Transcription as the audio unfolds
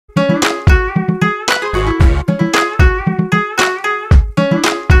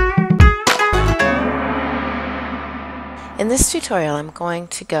this tutorial, I'm going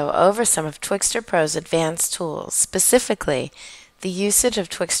to go over some of Twixtor Pro's advanced tools, specifically the usage of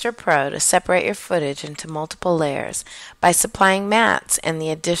Twixtor Pro to separate your footage into multiple layers by supplying mats and the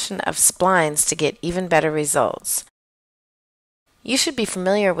addition of splines to get even better results. You should be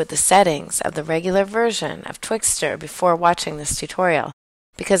familiar with the settings of the regular version of Twixtor before watching this tutorial,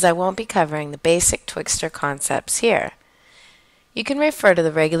 because I won't be covering the basic Twixtor concepts here. You can refer to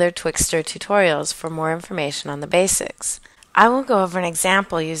the regular Twixtor tutorials for more information on the basics. I will go over an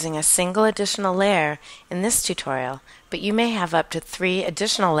example using a single additional layer in this tutorial, but you may have up to 3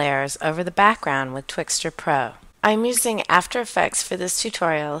 additional layers over the background with Twixtor Pro. I'm using After Effects for this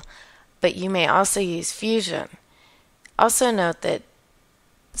tutorial, but you may also use Fusion. Also note that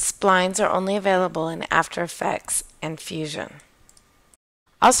splines are only available in After Effects and Fusion.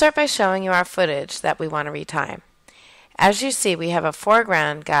 I'll start by showing you our footage that we want to retime. As you see, we have a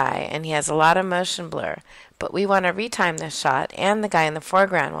foreground guy and he has a lot of motion blur, but we want to retime this shot, and the guy in the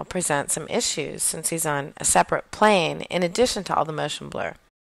foreground will present some issues since he's on a separate plane in addition to all the motion blur.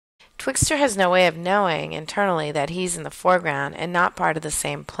 Twixtor has no way of knowing internally that he's in the foreground and not part of the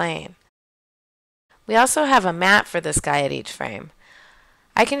same plane. We also have a matte for this guy at each frame.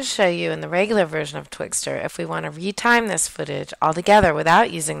 I can show you in the regular version of Twixtor if we want to retime this footage altogether without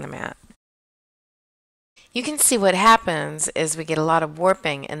using the matte. You can see what happens is we get a lot of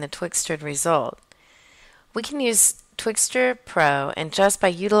warping in the Twixtor result. We can use Twixtor Pro, and just by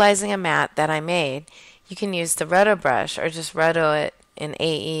utilizing a matte that I made, you can use the Roto brush or just roto it in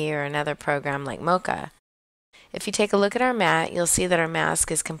AE or another program like Mocha. If you take a look at our matte, you'll see that our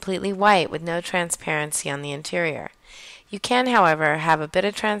mask is completely white with no transparency on the interior. You can, however, have a bit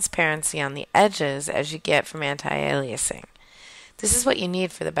of transparency on the edges as you get from anti-aliasing. This is what you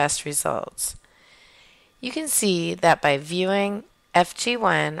need for the best results. You can see that by viewing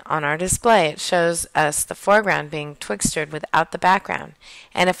FG1 on our display, it shows us the foreground being Twixtored without the background.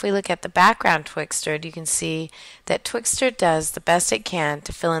 And if we look at the background Twixtored, you can see that Twixtor does the best it can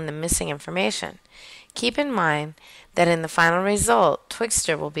to fill in the missing information. Keep in mind that in the final result,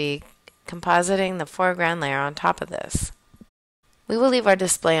 Twixtor will be compositing the foreground layer on top of this. We will leave our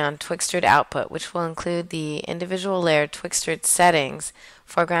display on Twixtored output, which will include the individual layer Twixtored settings,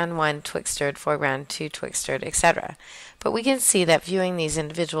 foreground 1 Twixtored, foreground 2 Twixtored, etc. But we can see that viewing these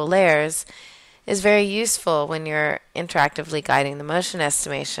individual layers is very useful when you're interactively guiding the motion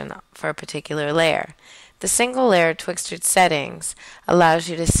estimation for a particular layer. The single layer Twixtored settings allows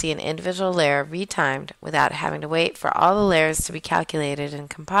you to see an individual layer retimed without having to wait for all the layers to be calculated and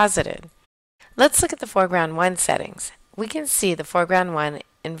composited. Let's look at the foreground 1 settings. We can see the foreground 1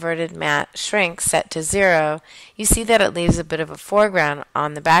 inverted matte shrink set to 0. You see that it leaves a bit of a foreground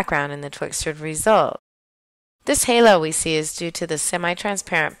on the background in the Twixtored result. This halo we see is due to the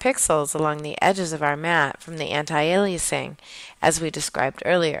semi-transparent pixels along the edges of our matte from the anti-aliasing, as we described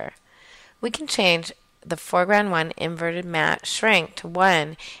earlier. We can change the foreground 1 inverted matte shrink to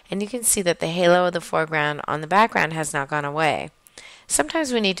 1, and you can see that the halo of the foreground on the background has not gone away.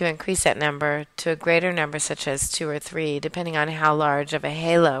 Sometimes we need to increase that number to a greater number, such as 2 or 3, depending on how large of a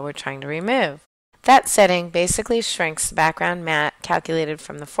halo we're trying to remove. That setting basically shrinks the background matte calculated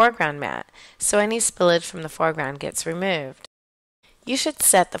from the foreground matte, so any spillage from the foreground gets removed. You should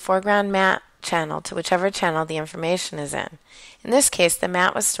set the foreground matte channel to whichever channel the information is in. In this case, the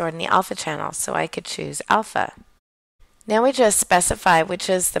matte was stored in the alpha channel, so I could choose alpha. Now we just specify which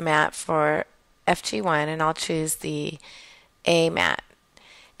is the matte for FG1, and I'll choose the A matte.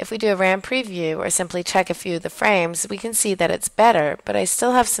 If we do a RAM preview or simply check a few of the frames, we can see that it's better, but I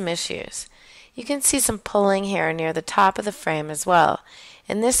still have some issues. You can see some pulling here near the top of the frame as well.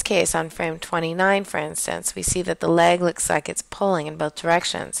 In this case, on frame 29, for instance, we see that the leg looks like it's pulling in both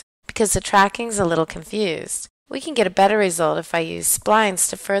directions because the tracking's a little confused. We can get a better result if I use splines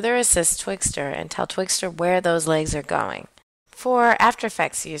to further assist Twixtor and tell Twixtor where those legs are going. For After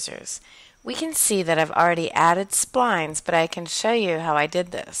Effects users, we can see that I've already added splines, but I can show you how I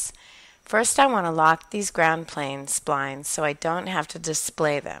did this. First, I want to lock these ground plane splines so I don't have to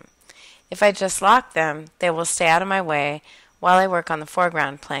display them. If I just lock them, they will stay out of my way while I work on the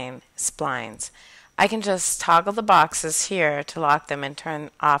foreground plane splines. I can just toggle the boxes here to lock them and turn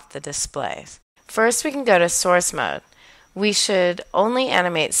off the displays. First, we can go to source mode. We should only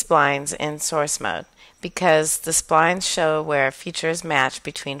animate splines in source mode, because the splines show where features match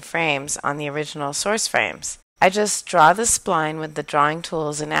between frames on the original source frames. I just draw the spline with the drawing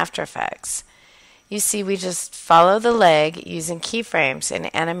tools in After Effects. You see we just follow the leg using keyframes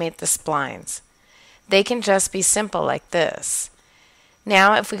and animate the splines. They can just be simple like this.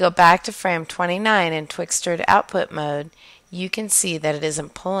 Now if we go back to frame 29 in Twixtor output mode, you can see that it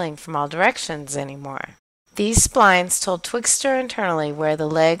isn't pulling from all directions anymore. These splines told Twixtor internally where the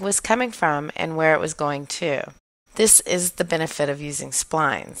leg was coming from and where it was going to. This is the benefit of using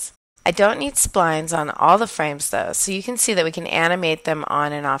splines. I don't need splines on all the frames though, so you can see that we can animate them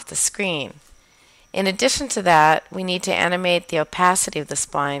on and off the screen. In addition to that, we need to animate the opacity of the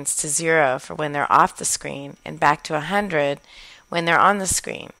splines to 0 for when they're off the screen and back to 100 when they're on the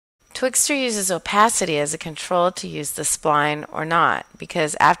screen. Twixtor uses opacity as a control to use the spline or not,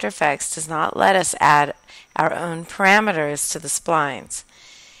 because After Effects does not let us add our own parameters to the splines.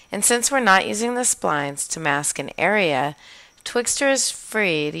 And since we're not using the splines to mask an area, Twixtor is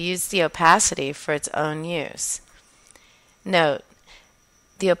free to use the opacity for its own use. Note,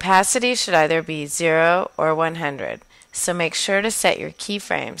 the opacity should either be 0 or 100, so make sure to set your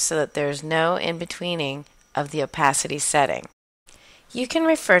keyframes so that there's no in-betweening of the opacity setting. You can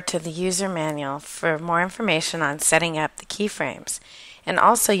refer to the user manual for more information on setting up the keyframes, and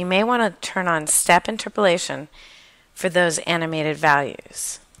also you may want to turn on step interpolation for those animated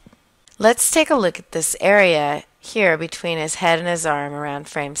values. Let's take a look at this area here between his head and his arm around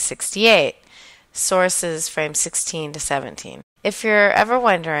frame 68. Sources frame 16 to 17. If you're ever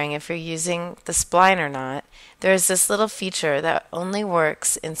wondering if you're using the spline or not, there is this little feature that only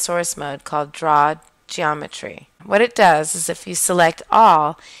works in source mode called Draw Geometry. What it does is if you select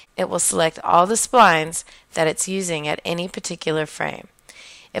all, it will select all the splines that it's using at any particular frame.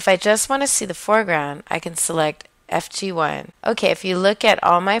 If I just want to see the foreground, I can select FG1. Okay, if you look at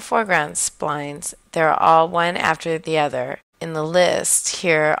all my foreground splines, they're all one after the other in the list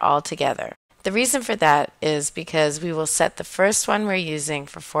here all together. The reason for that is because we will set the first one we're using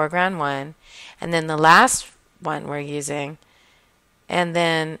for foreground 1, and then the last one we're using, and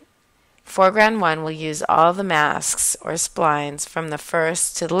then foreground 1 will use all the masks or splines from the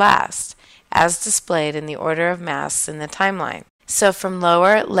first to the last, as displayed in the order of masks in the timeline. So from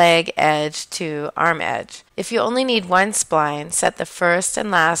lower leg edge to arm edge. If you only need one spline, set the first and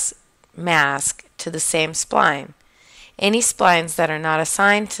last mask to the same spline. Any splines that are not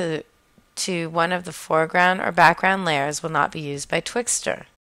assigned to one of the foreground or background layers will not be used by Twixtor.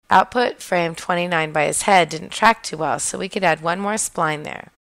 Output frame 29 by his head didn't track too well, so we could add one more spline there.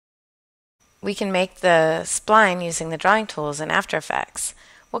 We can make the spline using the drawing tools in After Effects.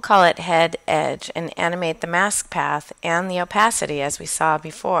 We'll call it head edge and animate the mask path and the opacity as we saw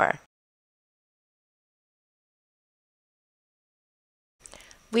before.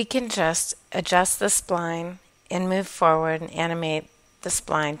 We can just adjust the spline and move forward and animate the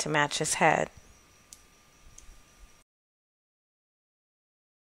spline to match his head.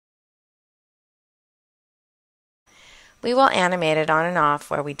 We will animate it on and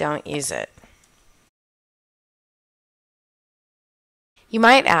off where we don't use it. You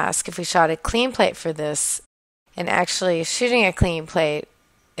might ask if we shot a clean plate for this, and actually shooting a clean plate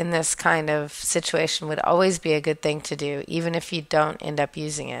in this kind of situation would always be a good thing to do, even if you don't end up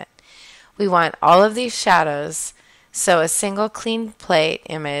using it. We want all of these shadows, so a single clean plate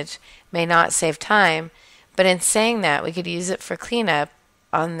image may not save time, but in saying that, we could use it for cleanup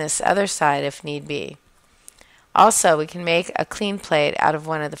on this other side if need be. Also, we can make a clean plate out of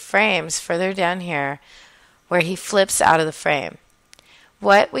one of the frames further down here where he flips out of the frame.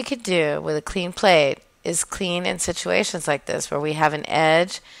 What we could do with a clean plate is clean in situations like this where we have an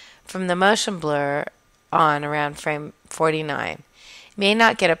edge from the motion blur on around frame 49. May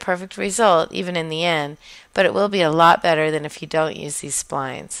not get a perfect result even in the end, but it will be a lot better than if you don't use these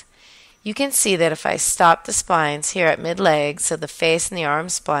splines. You can see that if I stop the splines here at mid-leg so the face and the arm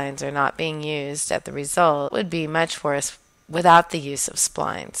splines are not being used, that the result would be much worse without the use of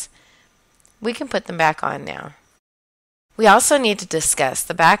splines. We can put them back on now. We also need to discuss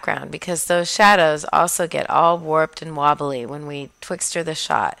the background because those shadows also get all warped and wobbly when we Twixtor the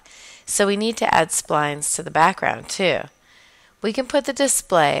shot, so we need to add splines to the background too. We can put the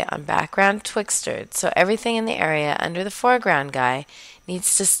display on background Twixtored so everything in the area under the foreground guy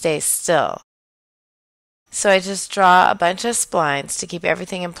needs to stay still. So I just draw a bunch of splines to keep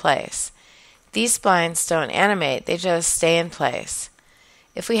everything in place. These splines don't animate, they just stay in place.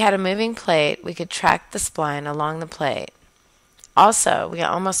 If we had a moving plate, we could track the spline along the plate. Also, we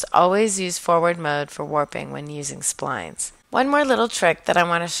almost always use forward mode for warping when using splines. One more little trick that I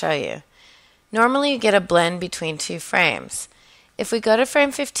want to show you. Normally you get a blend between two frames. If we go to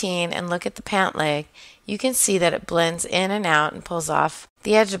frame 15 and look at the pant leg, you can see that it blends in and out and pulls off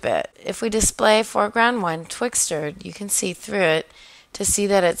the edge a bit. If we display foreground 1 Twixtored, you can see through it to see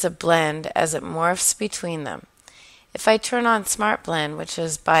that it's a blend as it morphs between them. If I turn on Smart Blend, which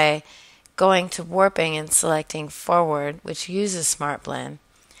is by going to warping and selecting forward, which uses Smart Blend,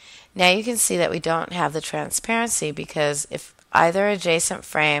 now you can see that we don't have the transparency because if either adjacent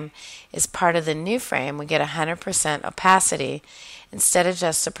frame is part of the new frame, we get 100% opacity instead of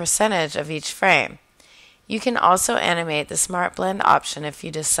just a percentage of each frame. You can also animate the Smart Blend option if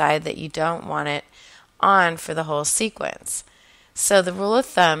you decide that you don't want it on for the whole sequence. So the rule of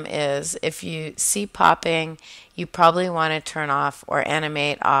thumb is if you see popping, you probably want to turn off or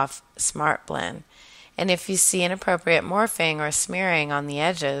animate off Smart Blend. And if you see inappropriate morphing or smearing on the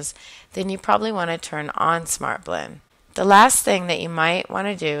edges, then you probably want to turn on Smart Blend. The last thing that you might want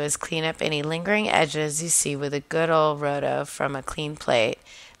to do is clean up any lingering edges you see with a good old roto from a clean plate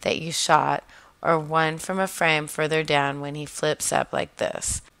that you shot, or one from a frame further down when he flips up like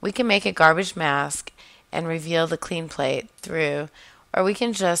this. We can make a garbage mask and reveal the clean plate through, or we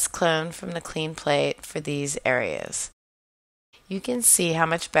can just clone from the clean plate for these areas. You can see how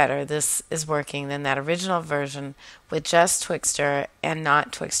much better this is working than that original version with just Twixtor and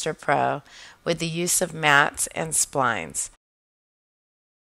not Twixtor Pro with the use of mats and splines.